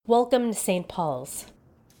Welcome to St. Paul's.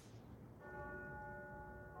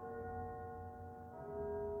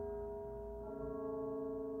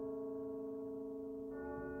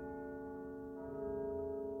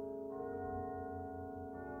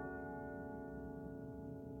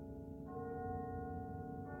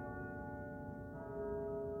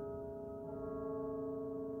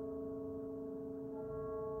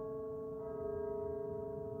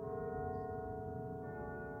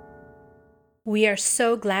 We are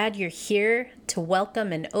so glad you're here to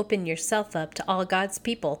welcome and open yourself up to all God's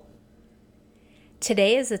people.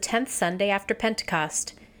 Today is the 10th Sunday after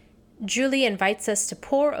Pentecost. Julie invites us to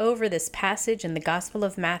pore over this passage in the Gospel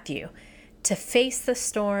of Matthew, to face the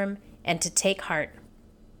storm and to take heart.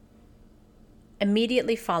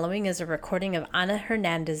 Immediately following is a recording of Ana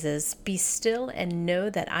Hernandez's "Be Still and Know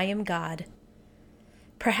That I Am God."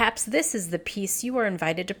 Perhaps this is the piece you are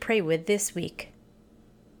invited to pray with this week.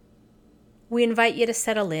 We invite you to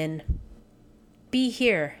settle in. Be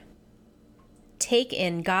here. Take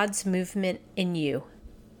in God's movement in you.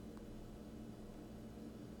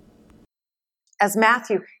 As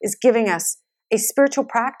Matthew is giving us a spiritual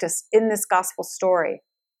practice in this gospel story,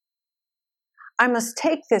 I must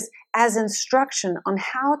take this as instruction on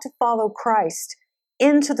how to follow Christ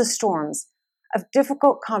into the storms of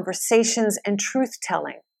difficult conversations and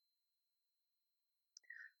truth-telling.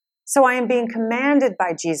 So I am being commanded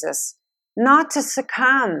by Jesus not to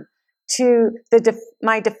succumb to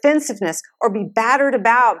my defensiveness or be battered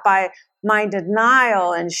about by my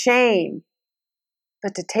denial and shame,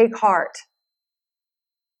 but to take heart,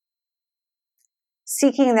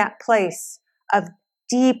 seeking that place of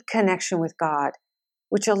deep connection with God,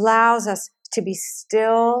 which allows us to be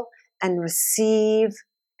still and receive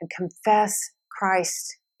and confess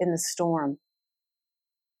Christ in the storm.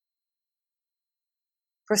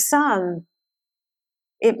 For some,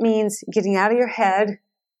 it means getting out of your head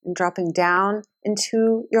and dropping down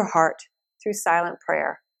into your heart through silent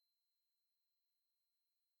prayer.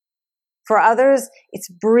 For others, it's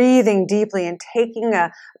breathing deeply and taking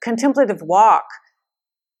a contemplative walk,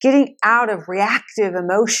 getting out of reactive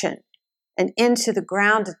emotion and into the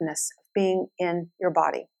groundedness of being in your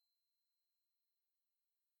body.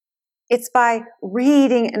 It's by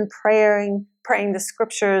reading and praying the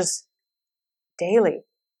scriptures daily.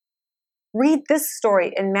 Read this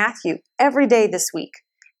story in Matthew every day this week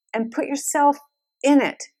and put yourself in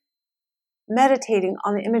it, meditating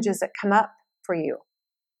on the images that come up for you.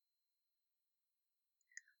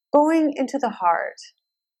 Going into the heart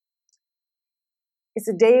is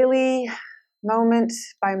a daily,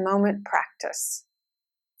 moment-by-moment practice.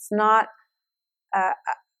 It's not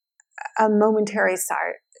a momentary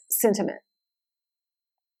sentiment.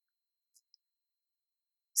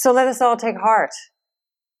 So let us all take heart.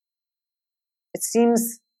 It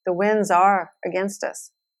seems the winds are against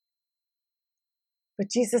us. But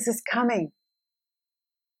Jesus is coming.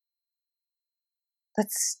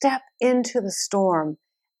 Let's step into the storm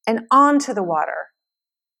and onto the water,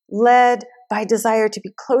 led by desire to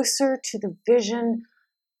be closer to the vision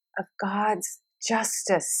of God's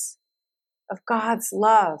justice, of God's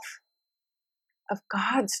love, of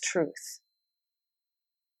God's truth.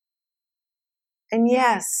 And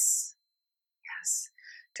yes,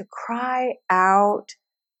 to cry out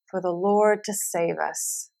for the Lord to save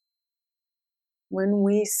us when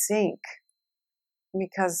we sink,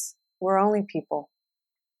 because we're only people.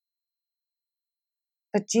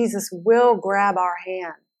 But Jesus will grab our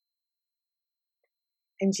hand.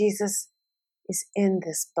 And Jesus is in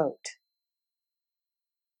this boat.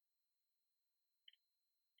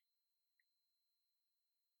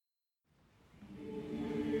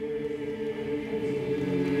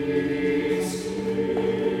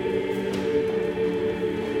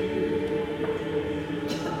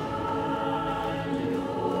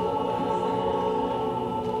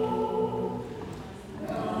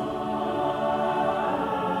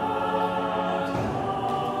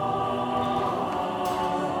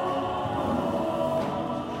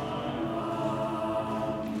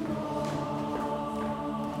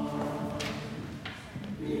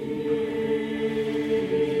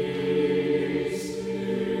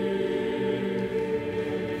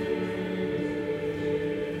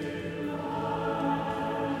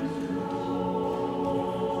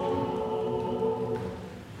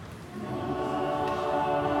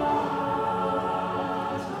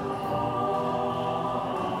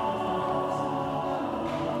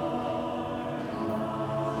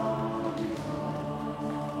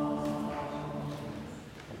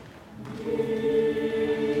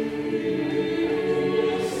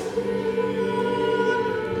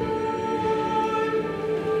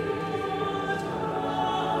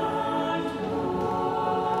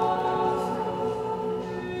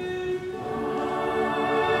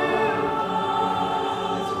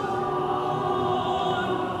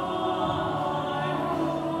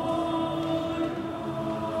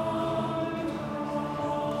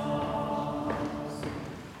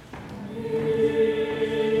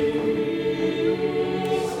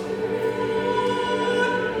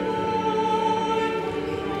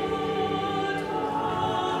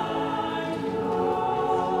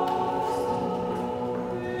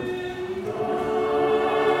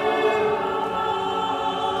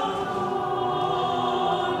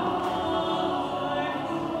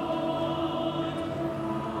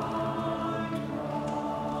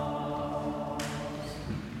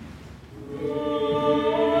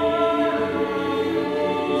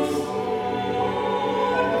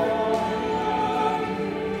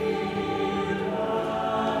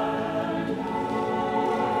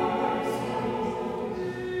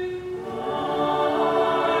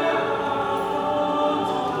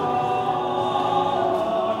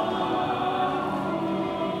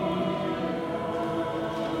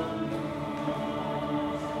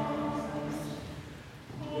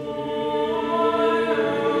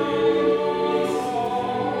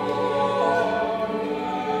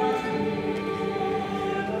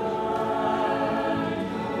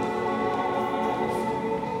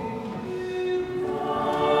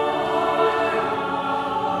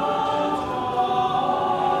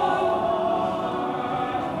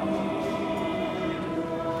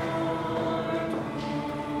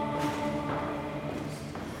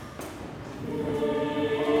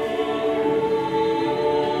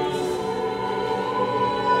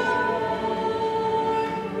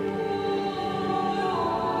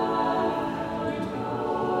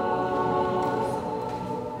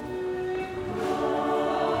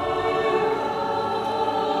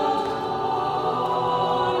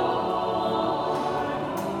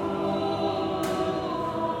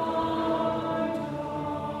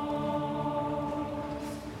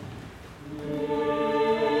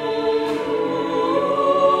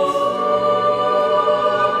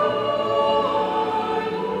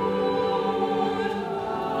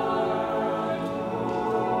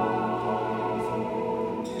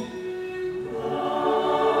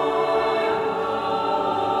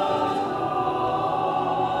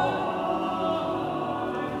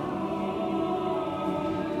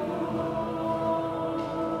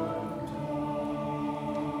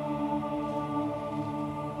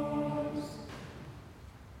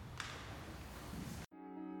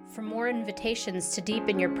 For more invitations to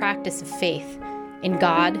deepen your practice of faith in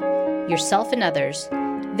God, yourself, and others,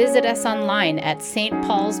 visit us online at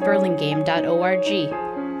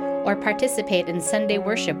stpaulsburlingame.org or participate in Sunday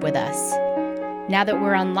worship with us. Now that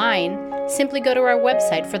we're online, simply go to our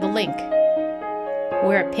website for the link.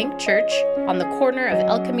 We're a Pink Church on the corner of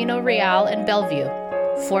El Camino Real and Bellevue,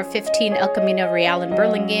 415 El Camino Real in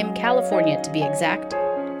Burlingame, California, to be exact.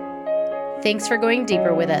 Thanks for going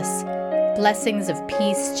deeper with us. Blessings of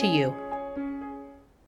peace to you.